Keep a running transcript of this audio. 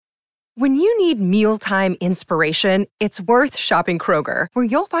When you need mealtime inspiration, it's worth shopping Kroger, where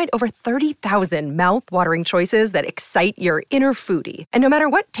you'll find over 30,000 mouth-watering choices that excite your inner foodie. And no matter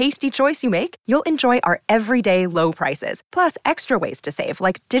what tasty choice you make, you'll enjoy our everyday low prices, plus extra ways to save,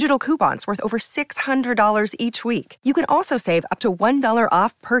 like digital coupons worth over $600 each week. You can also save up to $1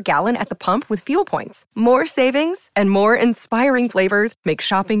 off per gallon at the pump with fuel points. More savings and more inspiring flavors make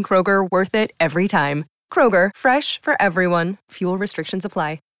shopping Kroger worth it every time. Kroger, fresh for everyone. Fuel restrictions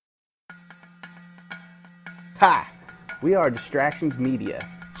apply. Hi, we are Distractions Media.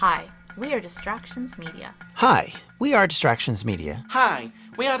 Hi, we are Distractions Media. Hi, we are Distractions Media. Hi,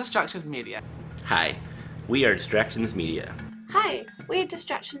 we are Distractions Media. Hi, we are Distractions Media. Hi, we are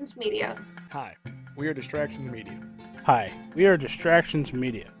Distractions Media. Hi, we are Distractions Media. Hi, we are Distractions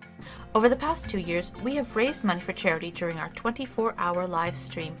Media. Over the past 2 years, we have raised money for charity during our 24-hour live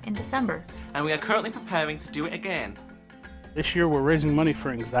stream in December. And we are currently preparing to do it again. This year we're raising money for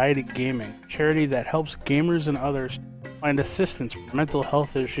Anxiety Gaming, a charity that helps gamers and others find assistance for mental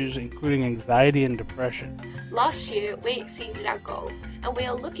health issues including anxiety and depression. Last year, we exceeded our goal, and we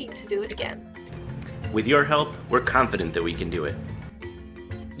are looking to do it again. With your help, we're confident that we can do it.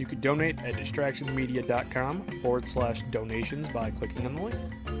 You can donate at distractionsmedia.com/donations by clicking on the link.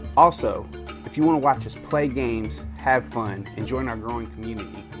 Also, if you want to watch us play games, have fun, and join our growing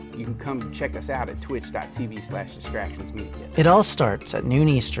community, you can come check us out at twitch.tv/distractionsmedia. It all starts at noon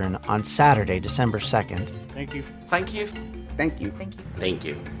Eastern on Saturday, December 2nd. Thank you. Thank you. Thank you. Thank you. Thank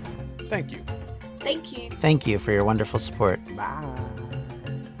you. Thank you. Thank you. Thank you for your wonderful support. Bye.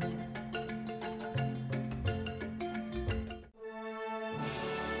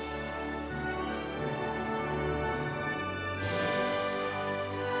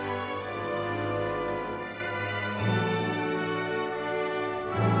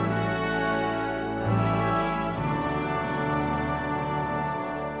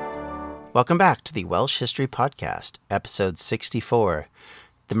 Welcome back to the Welsh History Podcast, episode 64,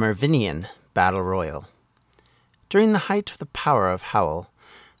 The Mervinian Battle Royal. During the height of the power of Howell,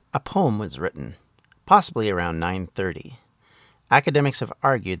 a poem was written, possibly around 930. Academics have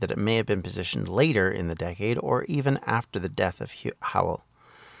argued that it may have been positioned later in the decade or even after the death of Howell.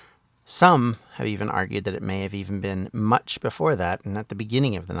 Some have even argued that it may have even been much before that and at the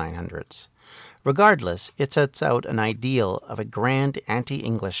beginning of the 900s. Regardless, it sets out an ideal of a grand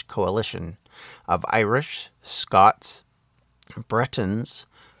anti-English coalition of Irish, Scots, Bretons,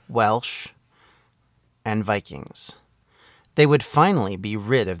 Welsh, and Vikings. They would finally be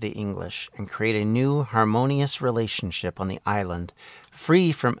rid of the English and create a new harmonious relationship on the island,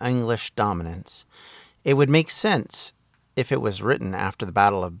 free from English dominance. It would make sense if it was written after the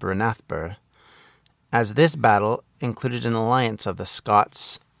Battle of Brunanburh, as this battle included an alliance of the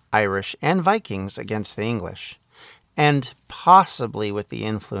Scots, Irish, and Vikings against the English, and possibly with the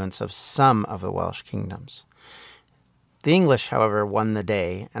influence of some of the Welsh kingdoms. The English, however, won the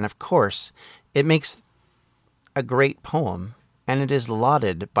day, and of course, it makes a great poem, and it is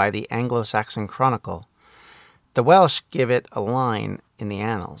lauded by the Anglo-Saxon Chronicle. The Welsh give it a line in the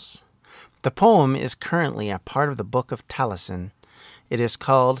Annals. The poem is currently a part of the Book of Taliesin. It is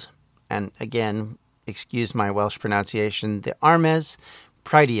called, and again, excuse my Welsh pronunciation, the Armes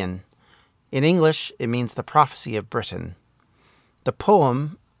Prydein. In English, it means the prophecy of Britain. The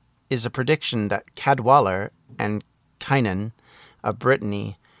poem is a prediction that Cadwallader and Cynan of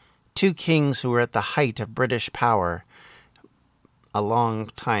Brittany, two kings who were at the height of British power a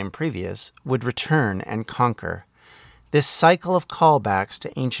long time previous, would return and conquer. This cycle of callbacks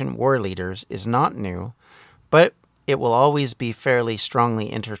to ancient war leaders is not new, but it will always be fairly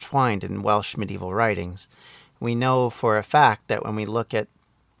strongly intertwined in Welsh medieval writings. We know for a fact that when we look at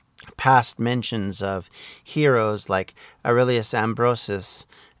past mentions of heroes like Aurelius Ambrosius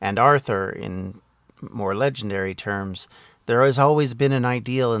and Arthur in more legendary terms, there has always been an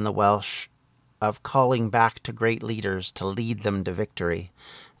ideal in the Welsh of calling back to great leaders to lead them to victory.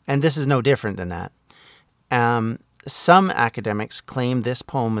 And this is no different than that. Some academics claim this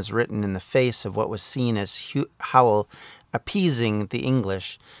poem was written in the face of what was seen as Howell appeasing the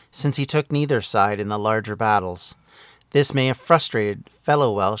English, since he took neither side in the larger battles. This may have frustrated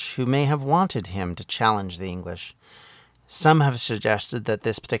fellow Welsh who may have wanted him to challenge the English. Some have suggested that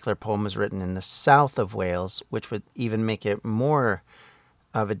this particular poem was written in the south of Wales, which would even make it more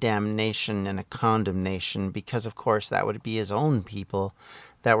of a damnation and a condemnation, because of course that would be his own people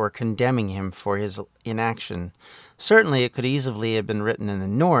that were condemning him for his inaction. Certainly it could easily have been written in the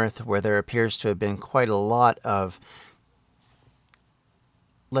north, where there appears to have been quite a lot of,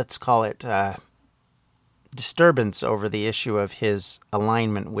 let's call it, disturbance over the issue of his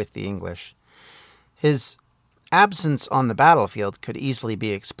alignment with the English. His absence on the battlefield could easily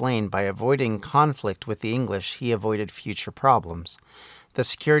be explained by avoiding conflict with the English. He avoided future problems. The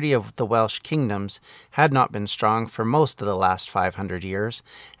security of the Welsh kingdoms had not been strong for most of the last 500 years,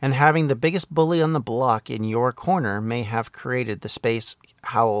 and having the biggest bully on the block in your corner may have created the space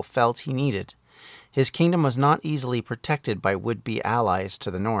Howell felt he needed. His kingdom was not easily protected by would-be allies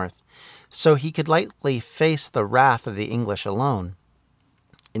to the north, so he could likely face the wrath of the English alone.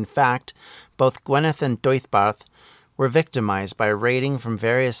 In fact, both Gwynedd and Deuddbarth were victimized by raiding from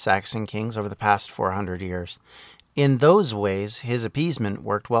various Saxon kings over the past 400 years. In those ways, his appeasement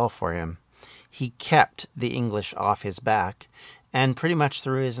worked well for him. He kept the English off his back, and pretty much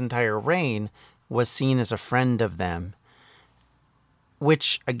through his entire reign was seen as a friend of them,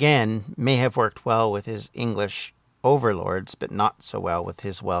 which, again, may have worked well with his English overlords, but not so well with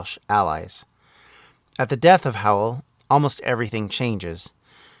his Welsh allies. At the death of Howell, almost everything changes.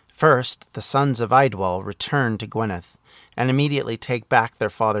 First, the sons of Eidwal return to Gwynedd and immediately take back their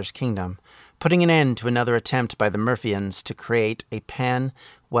father's kingdom, putting an end to another attempt by the Mercians to create a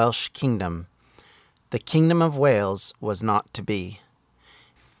pan-Welsh kingdom. The Kingdom of Wales was not to be.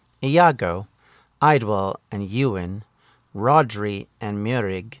 Iago, Eidwal, and Ewan, Rhodri, and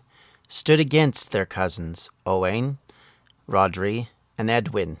Murig stood against their cousins, Owain, Rhodri, and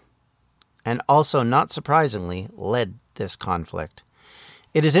Edwin, and also, not surprisingly, led this conflict.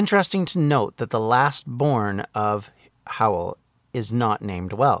 It is interesting to note that the last born of Howell is not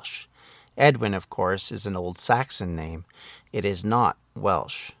named Welsh. Edwin, of course, is an old Saxon name. It is not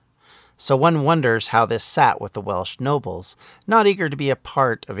Welsh. So one wonders how this sat with the Welsh nobles, not eager to be a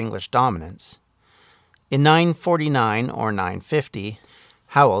part of English dominance. In 949 or 950,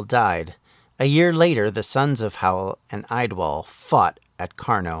 Howell died. A year later, the sons of Howell and Eidwal fought at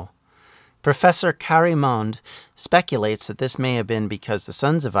Carno. Professor Carrimond speculates that this may have been because the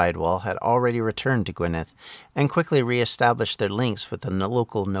sons of Eidwal had already returned to Gwynedd and quickly re-established their links with the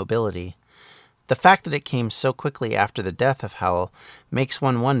local nobility. The fact that it came so quickly after the death of Howell makes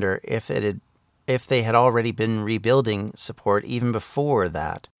one wonder if they had already been rebuilding support even before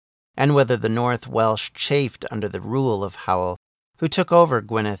that, and whether the North Welsh chafed under the rule of Howell, who took over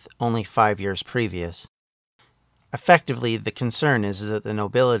Gwynedd only 5 years previous. Effectively, the concern is that the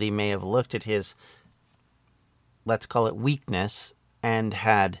nobility may have looked at his, let's call it, weakness, and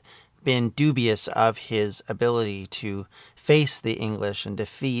had been dubious of his ability to face the English and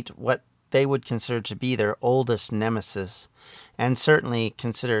defeat what they would consider to be their oldest nemesis, and certainly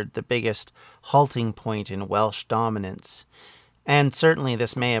considered the biggest halting point in Welsh dominance. And certainly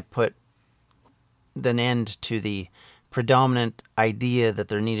this may have put an end to the predominant idea that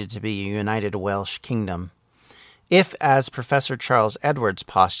there needed to be a united Welsh kingdom. If, as Professor Charles Edwards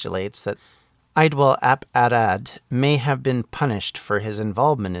postulates, that Eidwal ap Arad may have been punished for his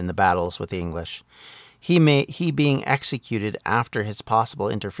involvement in the battles with the English, he being executed after his possible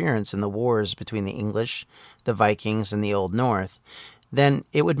interference in the wars between the English, the Vikings, and the Old North, then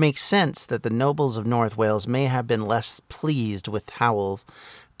it would make sense that the nobles of North Wales may have been less pleased with Howell's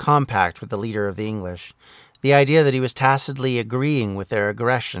compact with the leader of the English. The idea that he was tacitly agreeing with their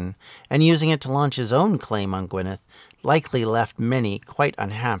aggression and using it to launch his own claim on Gwynedd likely left many quite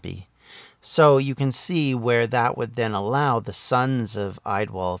unhappy. So you can see where that would then allow the sons of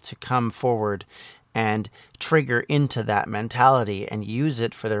Eidwal to come forward and trigger into that mentality and use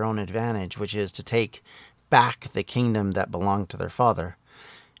it for their own advantage, which is to take back the kingdom that belonged to their father.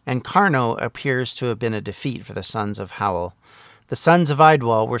 And Carno appears to have been a defeat for the sons of Howell. The sons of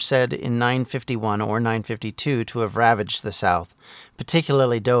Eidwal were said in 951 or 952 to have ravaged the south,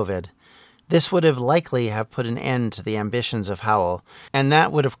 particularly Dovid. This would have likely have put an end to the ambitions of Howell, and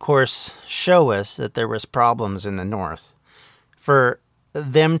that would of course show us that there was problems in the north. For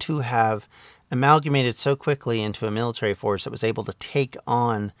them to have amalgamated so quickly into a military force that was able to take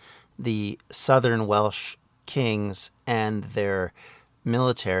on the southern Welsh kings and their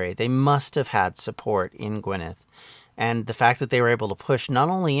military, they must have had support in Gwynedd. And the fact that they were able to push not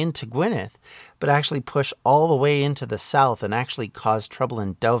only into Gwynedd, but actually push all the way into the south and actually cause trouble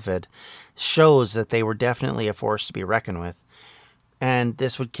in Dovid shows that they were definitely a force to be reckoned with. And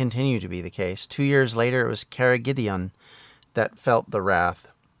this would continue to be the case. 2 years later, it was Ceredigion that felt the wrath,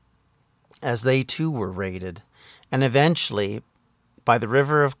 as they too were raided. And eventually, by the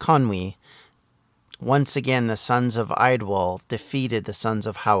river of Conwy, once again the sons of Eidwal defeated the sons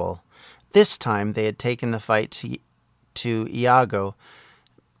of Howell. This time they had taken the fight to Iago,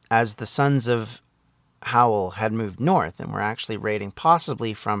 as the sons of Howell had moved north and were actually raiding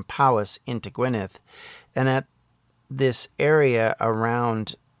possibly from Powys into Gwynedd. And at this area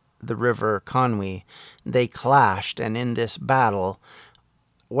around the river Conwy, they clashed, and in this battle,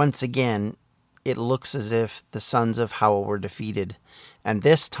 once again, it looks as if the sons of Howell were defeated, and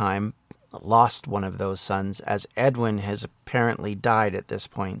this time lost one of those sons, as Edwin has apparently died at this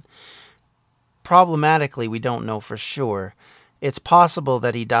point. Problematically, we don't know for sure. It's possible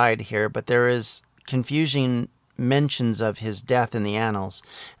that he died here, but there is confusing mentions of his death in the annals,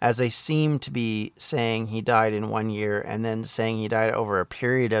 as they seem to be saying he died in 1 year and then saying he died over a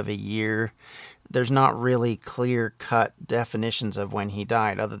period of a year. There's not really clear-cut definitions of when he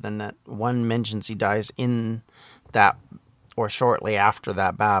died, other than that one mentions he dies in that or shortly after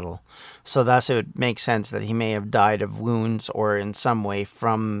that battle. So thus it would make sense that he may have died of wounds or in some way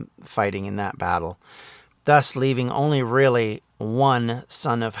from fighting in that battle, thus leaving only really one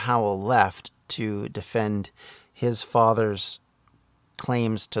son of Howell left to defend his father's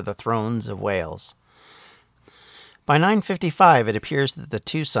claims to the thrones of Wales. By 955, it appears that the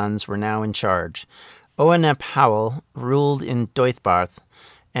two sons were now in charge. Owen ap Howell ruled in Deuddbarth,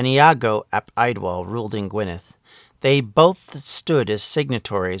 and Iago ap Eidwal ruled in Gwynedd. They both stood as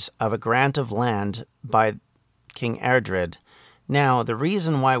signatories of a grant of land by King Eardred. Now, the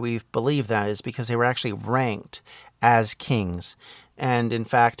reason why we believe that is because they were actually ranked as kings. And in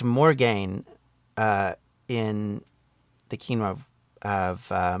fact, Morgaine in the kingdom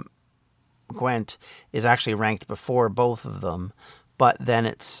of Gwent is actually ranked before both of them. But then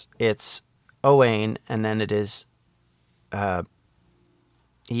it's Owain, and then it is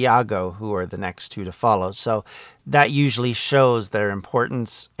Iago, who are the next two to follow. So that usually shows their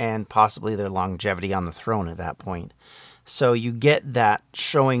importance and possibly their longevity on the throne at that point. So you get that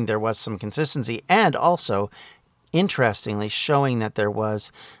showing there was some consistency, and also, interestingly, showing that there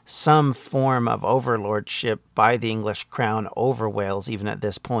was some form of overlordship by the English crown over Wales even at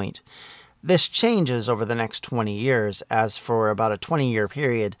this point. This changes over the next 20 years, as for about a 20-year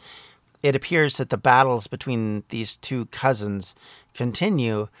period, it appears that the battles between these two cousins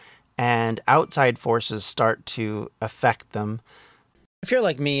continue and outside forces start to affect them. If you're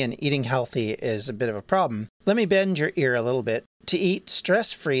like me and eating healthy is a bit of a problem, let me bend your ear a little bit to eat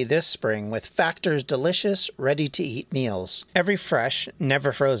stress-free this spring with Factor's delicious, ready-to-eat meals. Every fresh,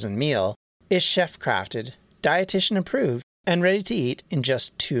 never frozen meal is chef-crafted, dietitian approved, and ready to eat in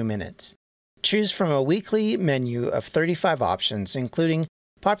just 2 minutes. Choose from a weekly menu of 35 options, including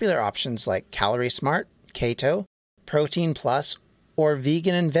popular options like Calorie Smart, Keto, Protein Plus, or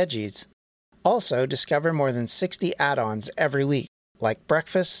Vegan and Veggies. Also, discover more than 60 add-ons every week, like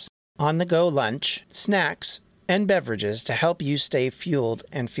breakfast, on-the-go lunch, snacks, and beverages to help you stay fueled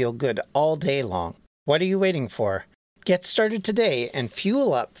and feel good all day long. What are you waiting for? Get started today and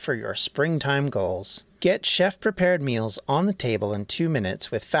fuel up for your springtime goals. Get chef-prepared meals on the table in 2 minutes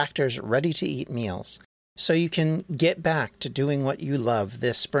with Factor's ready-to-eat meals, so you can get back to doing what you love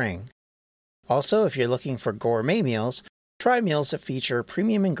this spring. Also, if you're looking for gourmet meals, try meals that feature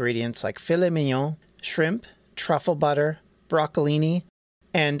premium ingredients like filet mignon, shrimp, truffle butter, broccolini,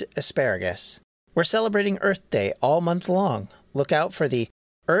 and asparagus. We're celebrating Earth Day all month long. Look out for the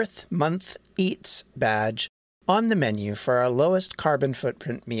Earth Month Eats badge on the menu for our lowest carbon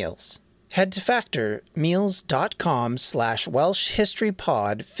footprint meals. Head to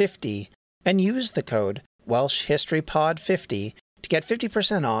factormeals.com/WelshHistoryPod50 and use the code WelshHistoryPod50 to get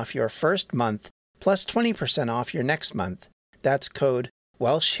 50% off your first month plus 20% off your next month. That's code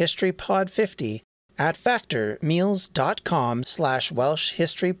WelshHistoryPod50 at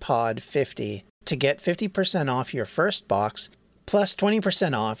factormeals.com/WelshHistoryPod50 to get 50% off your first box plus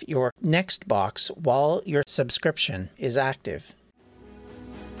 20% off your next box while your subscription is active.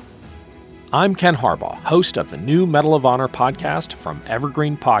 I'm Ken Harbaugh, host of the new Medal of Honor podcast from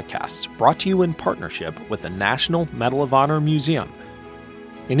Evergreen Podcasts, brought to you in partnership with the National Medal of Honor Museum.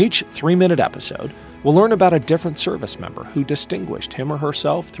 In each 3-minute episode, we'll learn about a different service member who distinguished him or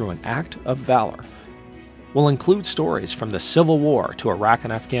herself through an act of valor. We'll include stories from the Civil War to Iraq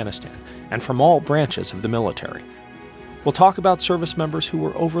and Afghanistan, and from all branches of the military. We'll talk about service members who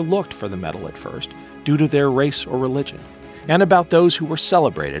were overlooked for the medal at first due to their race or religion, and about those who were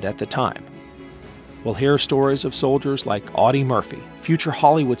celebrated at the time. We'll hear stories of soldiers like Audie Murphy, future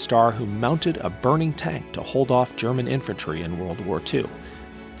Hollywood star who mounted a burning tank to hold off German infantry in World War II.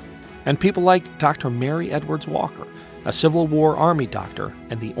 And people like Dr. Mary Edwards Walker, a Civil War Army doctor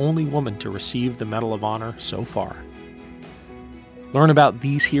and the only woman to receive the Medal of Honor so far. Learn about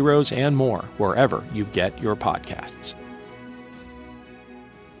these heroes and more wherever you get your podcasts.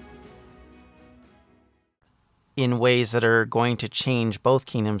 In ways that are going to change both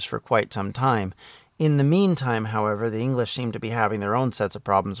kingdoms for quite some time. In the meantime, however, the English seem to be having their own sets of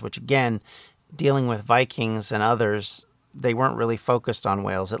problems, which again, dealing with Vikings and others, they weren't really focused on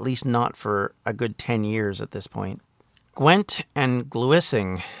Wales, at least not for a good 10 years at this point. Gwent and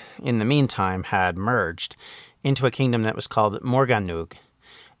Gluising, in the meantime, had merged into a kingdom that was called Morgannwg.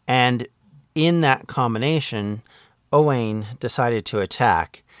 And in that combination, Owain decided to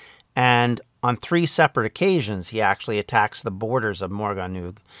attack. And on 3 separate occasions, he actually attacks the borders of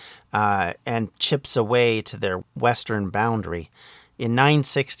Morgannwg and chips away to their western boundary. In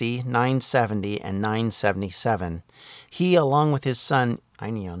 960, 970, and 977, he, along with his son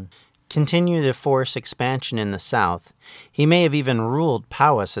Einion, continued to force expansion in the south. He may have even ruled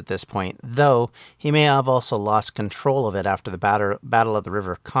Powys at this point, though he may have also lost control of it after the Battle of the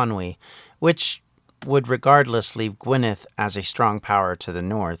River Conwy, which would regardless leave Gwynedd as a strong power to the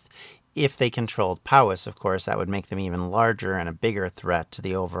north. If they controlled Powys, of course, that would make them even larger and a bigger threat to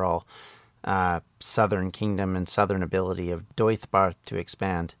the overall southern kingdom and southern ability of Doethbarth to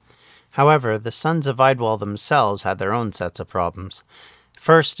expand. However, the sons of Eidwall themselves had their own sets of problems.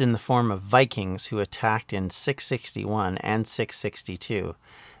 First, in the form of Vikings who attacked in 661 and 662,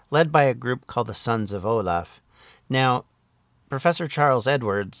 led by a group called the Sons of Olaf. Now, Professor Charles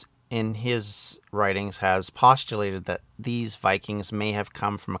Edwards, in his writings, has postulated that these Vikings may have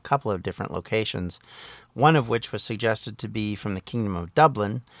come from a couple of different locations, one of which was suggested to be from the Kingdom of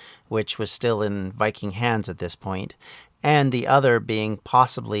Dublin, which was still in Viking hands at this point, and the other being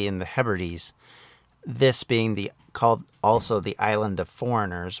possibly in the Hebrides, this being called also the Island of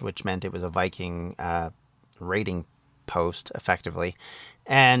Foreigners, which meant it was a Viking raiding post, effectively.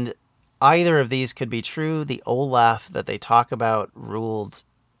 And either of these could be true. The Olaf that they talk about ruled,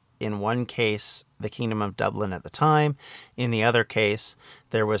 in one case, the Kingdom of Dublin at the time. In the other case,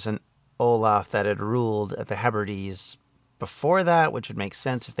 there was an Olaf that had ruled at the Hebrides before that, which would make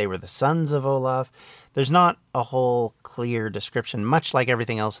sense if they were the sons of Olaf. There's not a whole clear description. Much like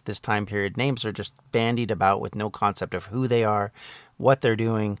everything else at this time period, names are just bandied about with no concept of who they are, what they're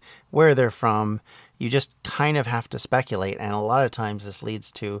doing, where they're from. You just kind of have to speculate, and a lot of times this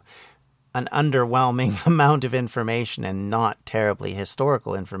leads to an underwhelming amount of information and not terribly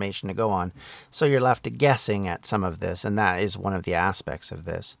historical information to go on. So you're left to guessing at some of this, and that is one of the aspects of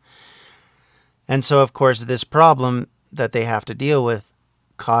this. And so, of course, this problem that they have to deal with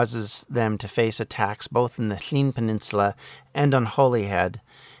causes them to face attacks both in the Llŷn Peninsula and on Holyhead.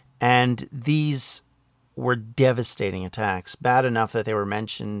 And these were devastating attacks, bad enough that they were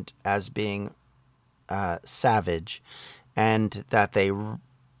mentioned as being savage, and that they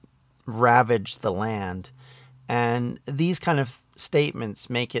ravaged the land. And these kind of statements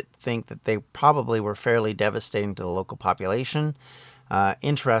make it think that they probably were fairly devastating to the local population.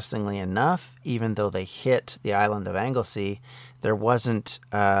 Interestingly enough, even though they hit the island of Anglesey, there wasn't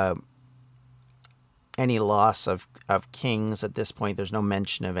any loss of kings at this point. There's no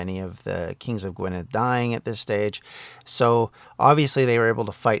mention of any of the kings of Gwynedd dying at this stage. So obviously they were able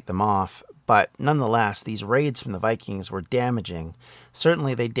to fight them off. But nonetheless, these raids from the Vikings were damaging.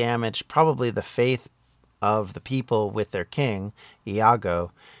 Certainly they damaged probably the faith of the people with their king,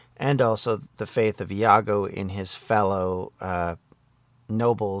 Iago, and also the faith of Iago in his fellow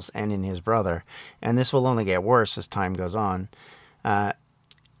nobles and in his brother. And this will only get worse as time goes on.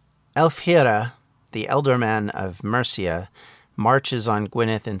 Elfhira, the elderman of Mercia, marches on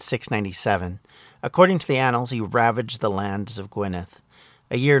Gwynedd in 697. According to the annals, he ravaged the lands of Gwynedd.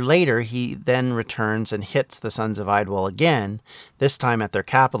 A year later, he then returns and hits the Sons of Eidwall again, this time at their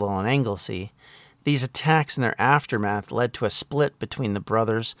capital in Anglesey. These attacks and their aftermath led to a split between the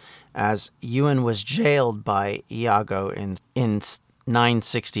brothers, as Ewan was jailed by Iago in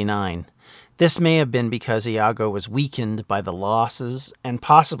 969. This may have been because Iago was weakened by the losses and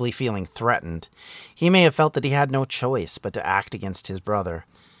possibly feeling threatened. He may have felt that he had no choice but to act against his brother.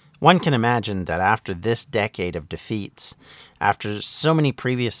 One can imagine that after this decade of defeats, after so many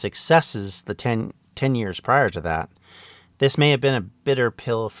previous successes the 10 years prior to that, this may have been a bitter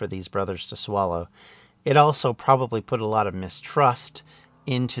pill for these brothers to swallow. It also probably put a lot of mistrust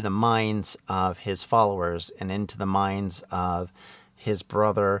into the minds of his followers and into the minds of his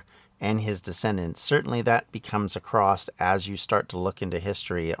brother and his descendants. Certainly that becomes across as you start to look into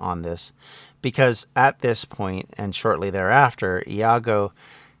history on this, because at this point and shortly thereafter, Iago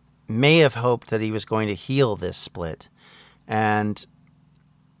may have hoped that he was going to heal this split, and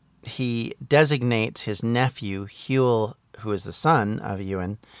he designates his nephew, Hewel, who is the son of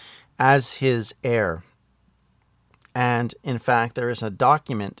Ewan, as his heir. And in fact, there is a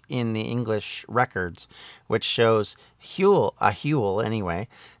document in the English records which shows Hewel anyway,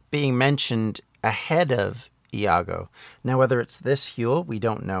 being mentioned ahead of Iago. Now, whether it's this Hewel, we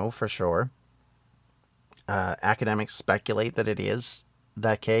don't know for sure. Academics speculate that it is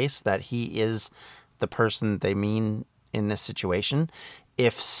the case, that he is the person they mean in this situation.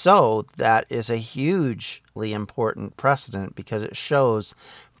 if so, that is a hugely important precedent, because it shows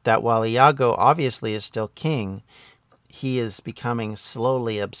that while Iago obviously is still king, he is becoming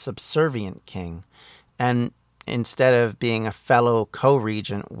slowly a subservient king. And instead of being a fellow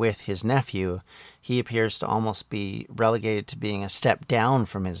co-regent with his nephew, he appears to almost be relegated to being a step down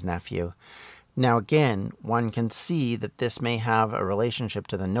from his nephew. Now again, one can see that this may have a relationship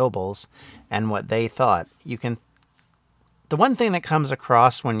to the nobles and what they thought. The one thing that comes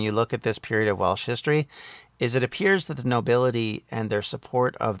across when you look at this period of Welsh history is it appears that the nobility and their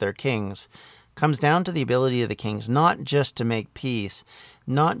support of their kings comes down to the ability of the kings not just to make peace,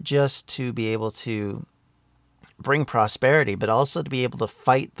 not just to be able to bring prosperity, but also to be able to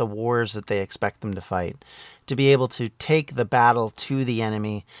fight the wars that they expect them to fight, to be able to take the battle to the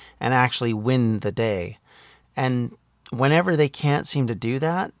enemy and actually win the day. And whenever they can't seem to do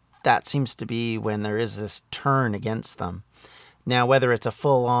that, that seems to be when there is this turn against them. Now, whether it's a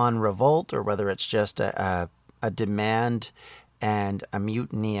full-on revolt or whether it's just a demand and a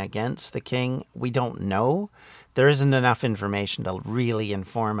mutiny against the king, we don't know. There isn't enough information to really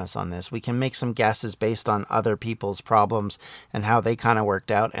inform us on this. We can make some guesses based on other people's problems and how they kind of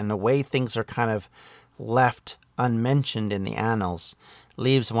worked out, and the way things are kind of left unmentioned in the annals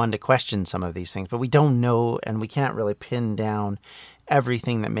leaves one to question some of these things. But we don't know, and we can't really pin down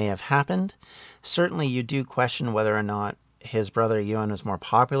everything that may have happened. Certainly you do question whether or not his brother Ewan was more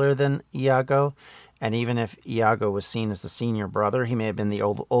popular than Iago, and even if Iago was seen as the senior brother, he may have been the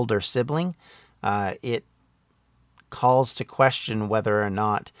older sibling. It calls to question whether or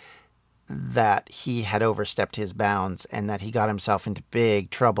not that he had overstepped his bounds and that he got himself into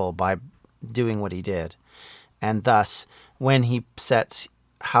big trouble by doing what he did. And thus, when he sets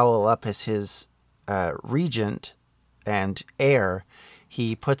Howell up as his regent and heir,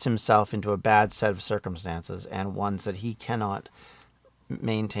 he puts himself into a bad set of circumstances, and ones that he cannot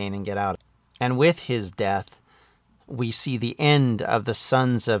maintain and get out of. And with his death, we see the end of the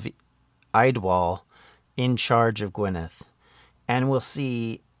sons of Eadwal in charge of Gwynedd. And we'll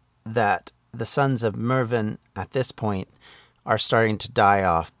see that the sons of Mervyn at this point are starting to die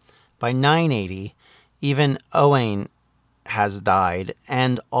off. By 980, even Owain has died,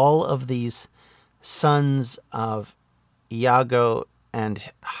 and all of these sons of Iago and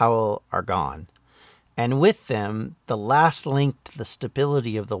Howell are gone. And with them, the last link to the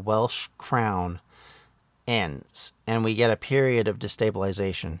stability of the Welsh crown ends, and we get a period of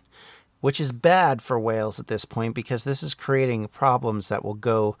destabilization, which is bad for Wales at this point, because this is creating problems that will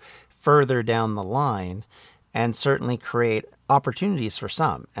go further down the line and certainly create opportunities for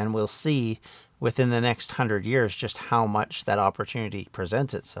some. And we'll see within the next 100 years just how much that opportunity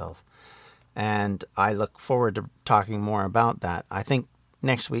presents itself. And I look forward to talking more about that. I think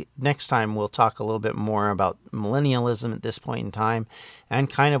next time we'll talk a little bit more about millennialism at this point in time and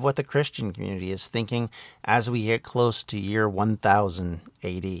kind of what the Christian community is thinking as we get close to year 1000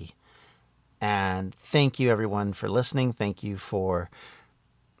 AD. And thank you everyone for listening. Thank you for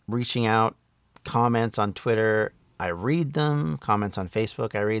reaching out. Comments on Twitter, I read them. Comments on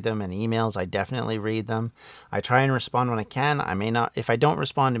Facebook, I read them. And emails, I definitely read them. I try and respond when I can. I may not, if I don't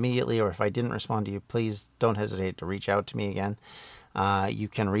respond immediately, or if I didn't respond to you, please don't hesitate to reach out to me again. You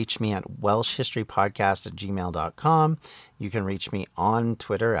can reach me at welshhistorypodcast@gmail.com. You can reach me on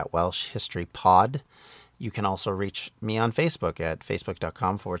Twitter at welshhistorypod. You can also reach me on Facebook at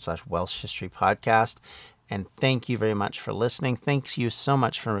facebook.com/welshhistorypodcast. And thank you very much for listening. Thanks you so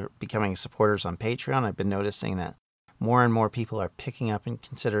much for becoming supporters on Patreon. I've been noticing that more and more people are picking up and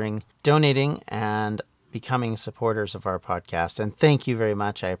considering donating and becoming supporters of our podcast. And thank you very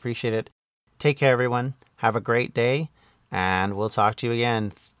much. I appreciate it. Take care, everyone. Have a great day, and we'll talk to you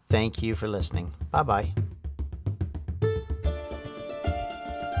again. Thank you for listening. Bye-bye.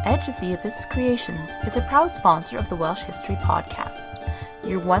 Edge of the Abyss Creations is a proud sponsor of the Welsh History Podcast,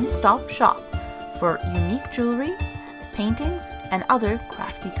 your one-stop shop for unique jewelry, paintings, and other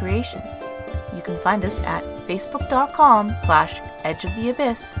crafty creations. You can find us at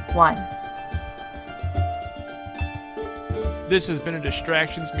facebook.com/edgeoftheabyss1. This has been a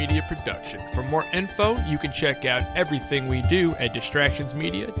Distractions Media production. For more info, you can check out everything we do at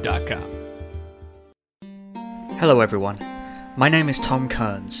distractionsmedia.com. Hello everyone. My name is Tom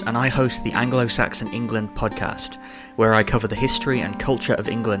Kearns, and I host the Anglo-Saxon England podcast, where I cover the history and culture of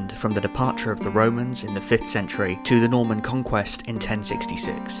England from the departure of the Romans in the 5th century to the Norman conquest in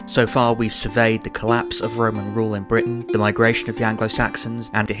 1066. So far, we've surveyed the collapse of Roman rule in Britain, the migration of the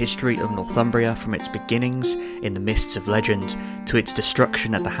Anglo-Saxons, and the history of Northumbria from its beginnings in the mists of legend to its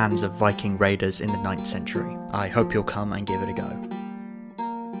destruction at the hands of Viking raiders in the 9th century. I hope you'll come and give it a go.